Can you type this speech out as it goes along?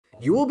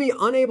You will be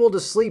unable to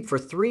sleep for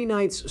 3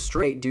 nights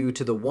straight due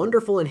to the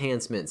wonderful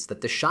enhancements that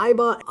the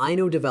Shiba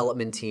Inu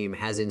development team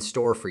has in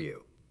store for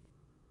you.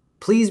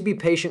 Please be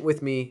patient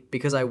with me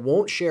because I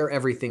won't share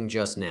everything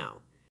just now.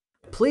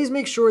 Please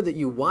make sure that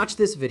you watch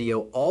this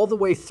video all the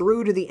way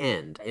through to the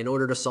end in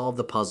order to solve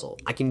the puzzle.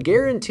 I can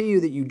guarantee you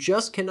that you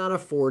just cannot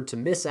afford to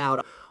miss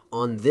out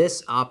on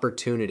this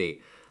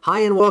opportunity.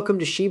 Hi and welcome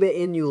to Shiba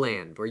Inu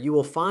land, where you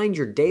will find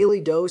your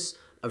daily dose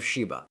of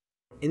Shiba.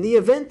 In the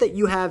event that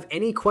you have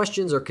any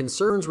questions or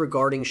concerns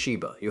regarding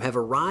Shiba, you have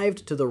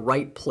arrived to the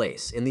right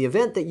place. In the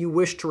event that you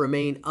wish to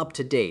remain up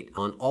to date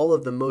on all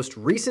of the most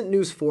recent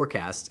news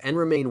forecasts and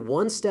remain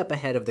one step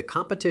ahead of the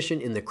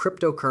competition in the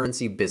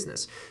cryptocurrency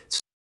business,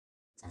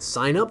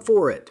 sign up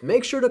for it.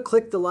 Make sure to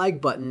click the like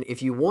button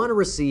if you want to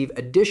receive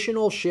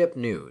additional Shib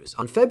news.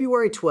 On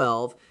February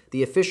 12,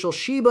 the official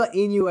Shiba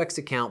Inu X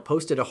account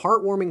posted a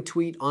heartwarming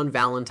tweet on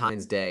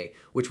Valentine's Day,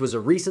 which was a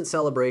recent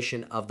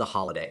celebration of the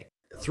holiday.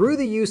 Through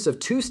the use of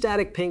 2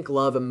 static pink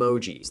love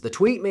emojis, the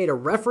tweet made a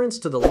reference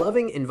to the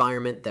loving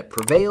environment that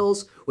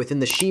prevails within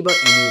the Shiba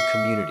Inu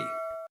community.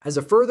 As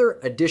a further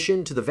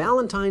addition to the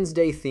Valentine's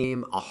Day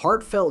theme, a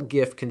heartfelt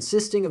gift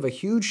consisting of a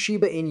huge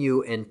Shiba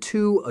Inu and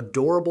 2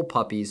 adorable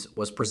puppies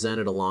was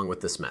presented along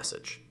with this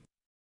message.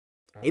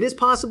 It is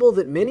possible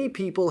that many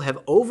people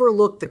have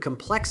overlooked the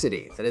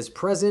complexity that is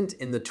present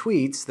in the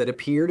tweets that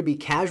appear to be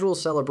casual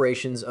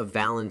celebrations of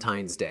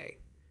Valentine's Day.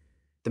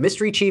 The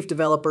mystery chief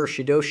developer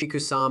Shidoshi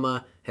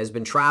Kusama has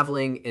been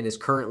traveling and is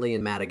currently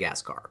in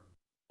Madagascar.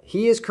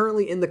 He is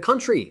currently in the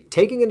country,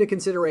 taking into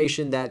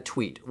consideration that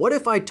tweet. What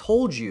if I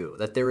told you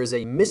that there is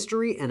a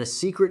mystery and a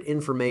secret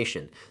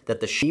information that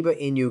the Shiba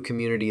Inu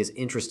community is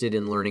interested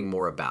in learning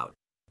more about?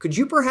 Could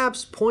you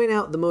perhaps point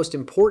out the most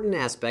important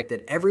aspect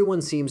that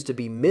everyone seems to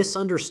be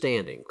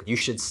misunderstanding? You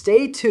should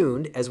stay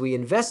tuned as we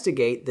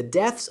investigate the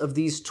depths of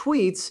these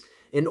tweets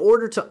in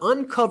order to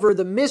uncover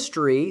the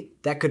mystery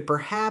that could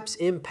perhaps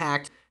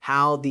impact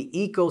how the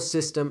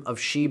ecosystem of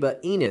Shiba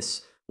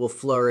Inu will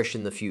flourish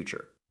in the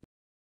future.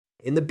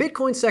 In the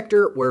Bitcoin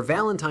sector, where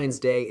Valentine's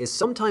Day is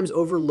sometimes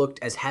overlooked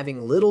as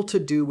having little to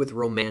do with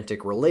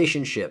romantic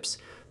relationships,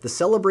 the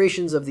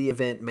celebrations of the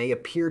event may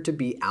appear to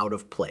be out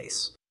of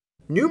place.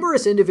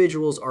 Numerous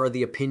individuals are of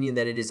the opinion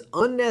that it is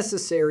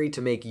unnecessary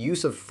to make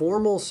use of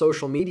formal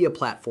social media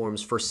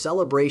platforms for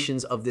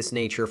celebrations of this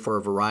nature for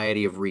a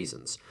variety of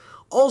reasons.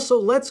 Also,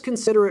 let's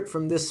consider it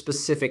from this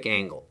specific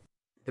angle.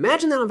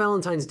 Imagine that on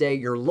Valentine's Day,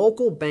 your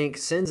local bank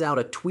sends out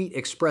a tweet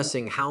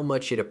expressing how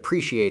much it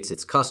appreciates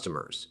its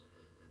customers.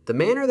 The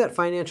manner that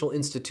financial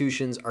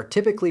institutions are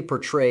typically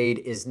portrayed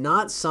is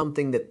not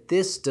something that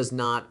this does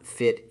not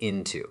fit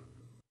into.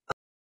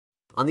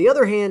 On the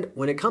other hand,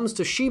 when it comes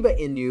to Shiba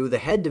Inu, the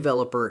head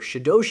developer,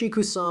 Shidoshi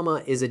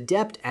Kusama, is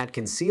adept at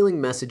concealing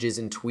messages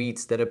in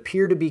tweets that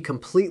appear to be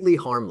completely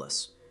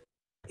harmless.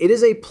 It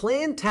is a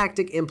planned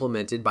tactic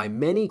implemented by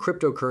many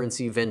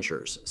cryptocurrency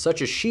ventures,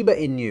 such as Shiba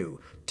Inu,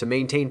 to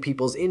maintain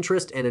people's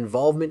interest and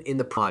involvement in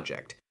the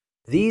project.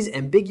 These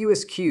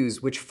ambiguous cues,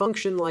 which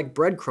function like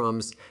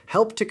breadcrumbs,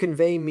 help to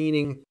convey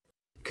meaning,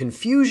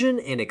 confusion,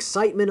 and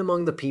excitement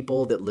among the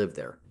people that live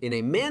there, in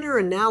a manner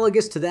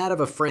analogous to that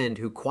of a friend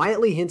who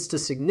quietly hints to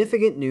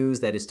significant news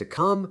that is to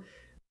come.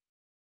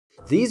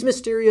 These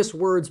mysterious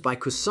words by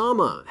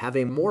Kusama have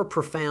a more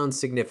profound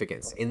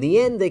significance. In the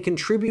end, they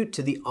contribute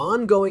to the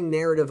ongoing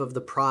narrative of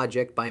the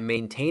project by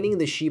maintaining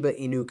the Shiba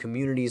Inu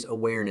community's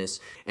awareness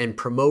and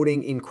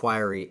promoting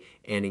inquiry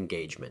and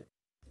engagement.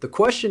 The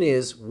question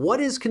is, what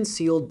is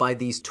concealed by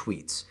these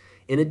tweets?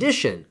 In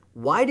addition,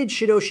 why did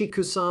Shidoshi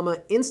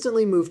Kusama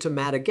instantly move to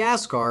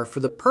Madagascar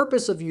for the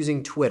purpose of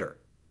using Twitter?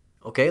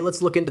 Okay,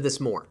 let's look into this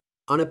more.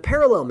 On a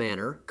parallel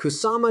manner,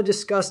 Kusama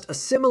discussed a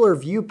similar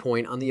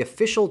viewpoint on the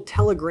official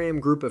Telegram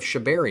group of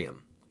Shibarium,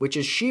 which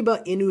is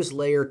Shiba Inu's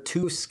Layer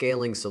 2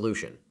 scaling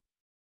solution.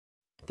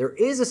 There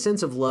is a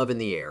sense of love in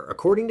the air,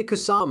 according to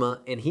Kusama,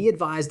 and he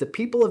advised the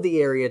people of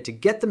the area to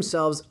get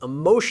themselves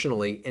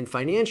emotionally and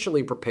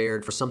financially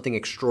prepared for something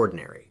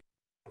extraordinary.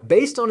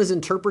 Based on his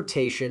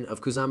interpretation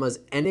of Kusama's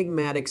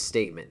enigmatic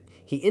statement,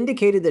 he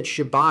indicated that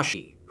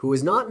Shibashi, who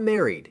is not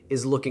married,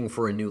 is looking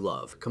for a new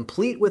love,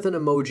 complete with an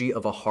emoji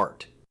of a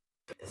heart.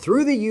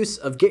 Through the use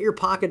of Get Your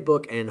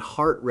Pocketbook and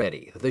Heart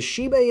Ready, the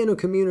Shiba Inu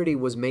community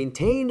was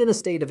maintained in a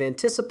state of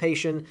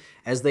anticipation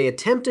as they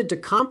attempted to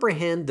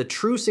comprehend the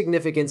true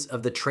significance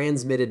of the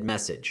transmitted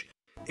message.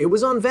 It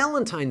was on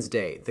Valentine's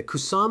Day that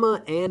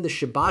Kusama and the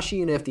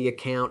Shibashi NFT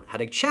account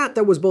had a chat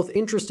that was both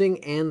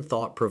interesting and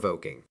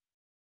thought-provoking,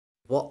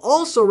 while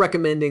also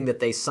recommending that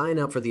they sign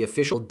up for the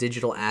official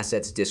Digital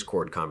Assets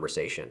Discord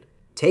conversation.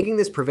 Taking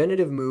this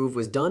preventative move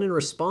was done in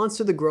response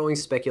to the growing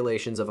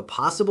speculations of a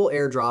possible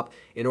airdrop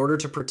in order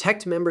to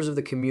protect members of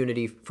the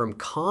community from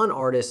con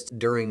artists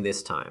during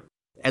this time.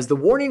 As the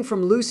warning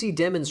from Lucy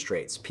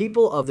demonstrates,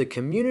 people of the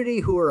community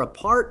who are a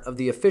part of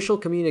the official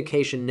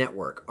communication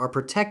network are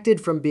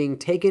protected from being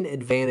taken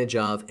advantage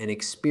of and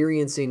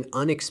experiencing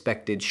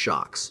unexpected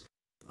shocks.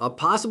 A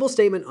possible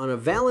statement on a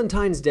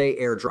Valentine's Day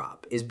airdrop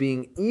is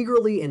being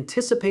eagerly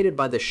anticipated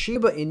by the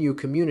Shiba Inu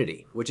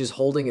community, which is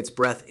holding its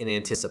breath in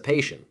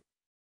anticipation.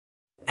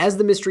 As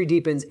the mystery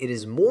deepens, it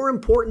is more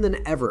important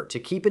than ever to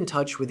keep in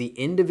touch with the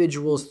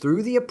individuals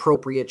through the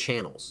appropriate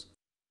channels.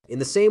 In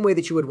the same way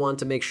that you would want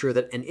to make sure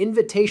that an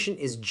invitation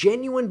is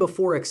genuine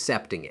before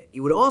accepting it,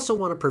 you would also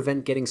want to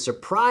prevent getting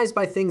surprised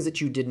by things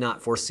that you did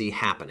not foresee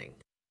happening.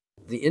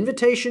 The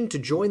invitation to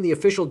join the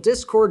official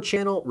Discord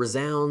channel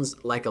resounds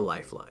like a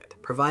lifeline,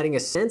 providing a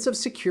sense of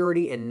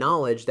security and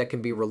knowledge that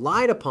can be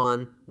relied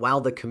upon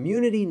while the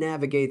community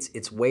navigates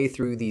its way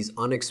through these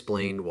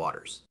unexplained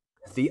waters.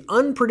 The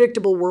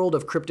unpredictable world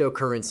of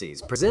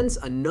cryptocurrencies presents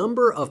a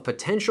number of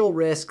potential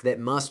risks that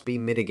must be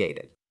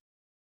mitigated.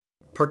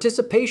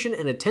 Participation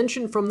and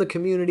attention from the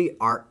community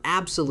are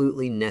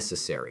absolutely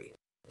necessary.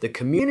 The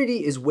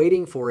community is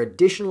waiting for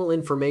additional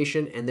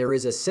information, and there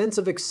is a sense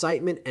of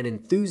excitement and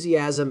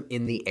enthusiasm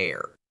in the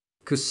air.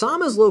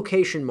 Kusama's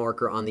location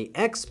marker on the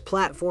X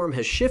platform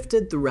has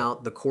shifted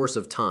throughout the course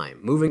of time,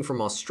 moving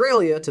from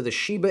Australia to the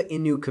Shiba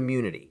Inu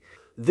community.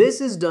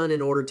 This is done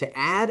in order to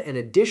add an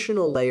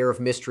additional layer of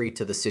mystery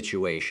to the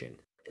situation.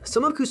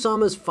 Some of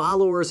Kusama's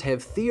followers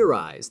have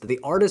theorized that the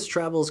artist's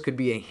travels could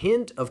be a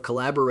hint of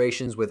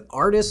collaborations with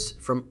artists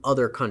from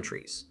other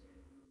countries.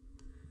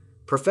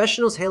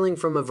 Professionals hailing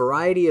from a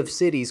variety of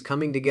cities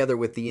coming together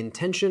with the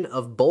intention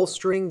of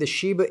bolstering the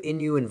Shiba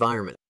Inu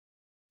environment.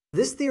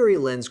 This theory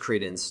lends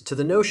credence to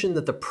the notion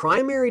that the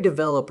primary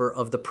developer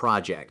of the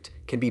project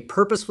can be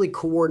purposefully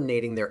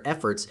coordinating their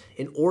efforts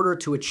in order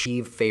to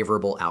achieve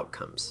favorable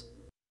outcomes.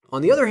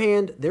 On the other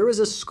hand, there is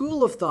a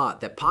school of thought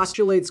that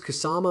postulates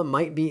Kusama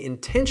might be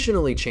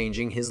intentionally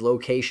changing his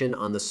location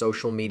on the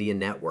social media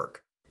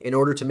network in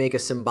order to make a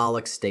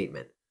symbolic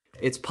statement.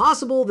 It's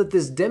possible that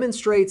this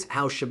demonstrates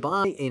how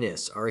Shiba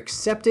Inus are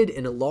accepted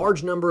in a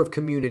large number of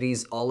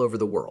communities all over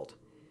the world.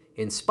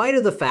 In spite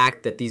of the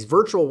fact that these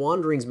virtual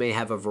wanderings may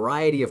have a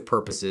variety of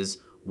purposes,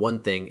 one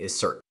thing is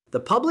certain. The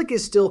public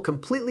is still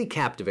completely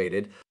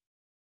captivated.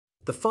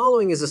 The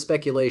following is a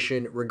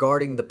speculation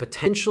regarding the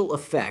potential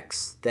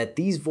effects that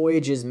these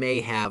voyages may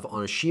have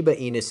on Shiba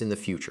Inus in the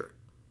future.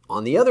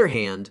 On the other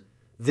hand,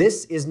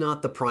 this is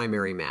not the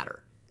primary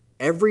matter.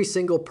 Every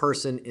single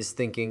person is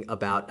thinking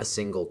about a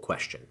single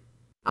question.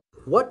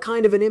 What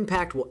kind of an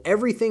impact will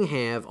everything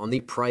have on the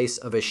price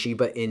of a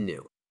Shiba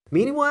Inu?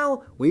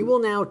 Meanwhile, we will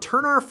now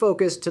turn our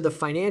focus to the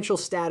financial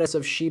status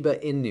of Shiba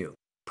Inu.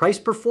 Price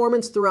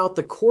performance throughout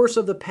the course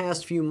of the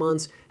past few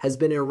months has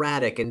been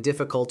erratic and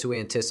difficult to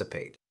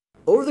anticipate.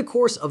 Over the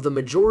course of the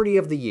majority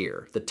of the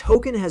year, the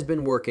token has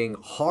been working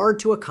hard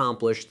to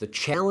accomplish the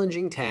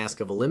challenging task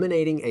of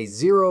eliminating a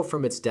zero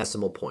from its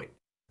decimal point.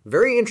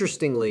 Very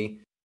interestingly,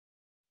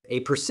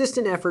 a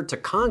persistent effort to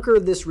conquer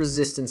this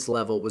resistance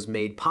level was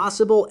made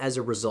possible as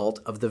a result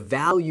of the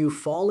value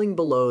falling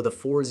below the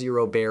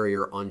 4-0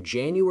 barrier on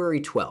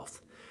January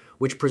 12th,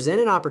 which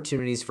presented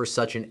opportunities for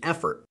such an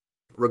effort.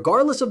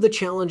 Regardless of the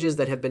challenges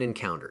that have been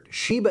encountered,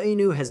 Shiba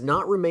Inu has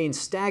not remained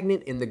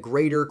stagnant in the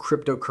greater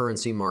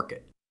cryptocurrency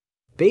market.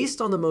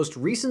 Based on the most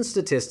recent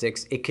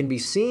statistics, it can be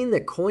seen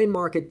that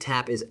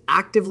CoinMarketCap is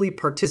actively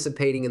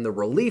participating in the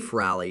relief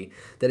rally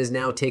that is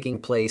now taking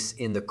place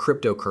in the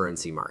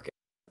cryptocurrency market.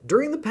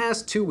 During the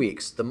past 2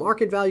 weeks, the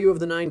market value of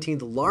the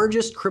 19th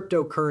largest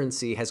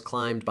cryptocurrency has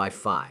climbed by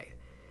 5.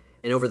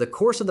 And over the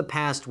course of the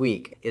past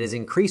week, it has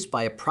increased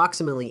by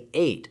approximately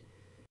 8.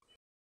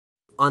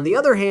 On the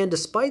other hand,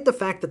 despite the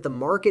fact that the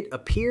market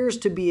appears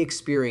to be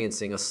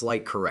experiencing a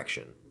slight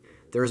correction,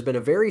 there has been a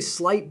very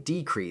slight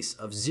decrease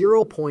of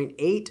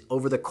 0.8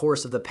 over the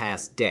course of the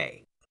past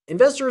day.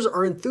 Investors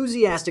are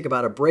enthusiastic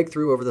about a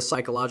breakthrough over the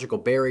psychological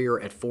barrier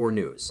at 4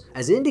 News,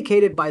 as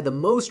indicated by the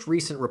most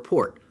recent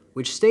report,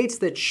 which states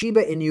that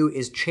Shiba Inu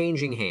is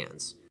changing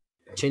hands.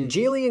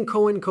 Chengili and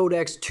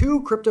Coincodex,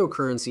 2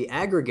 cryptocurrency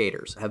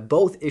aggregators, have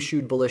both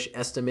issued bullish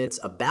estimates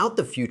about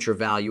the future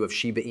value of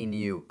Shiba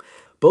Inu.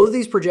 Both of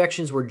these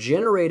projections were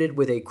generated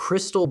with a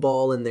crystal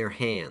ball in their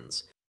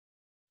hands.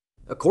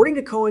 According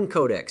to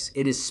Coincodex,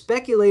 it is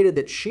speculated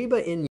that Shiba Inu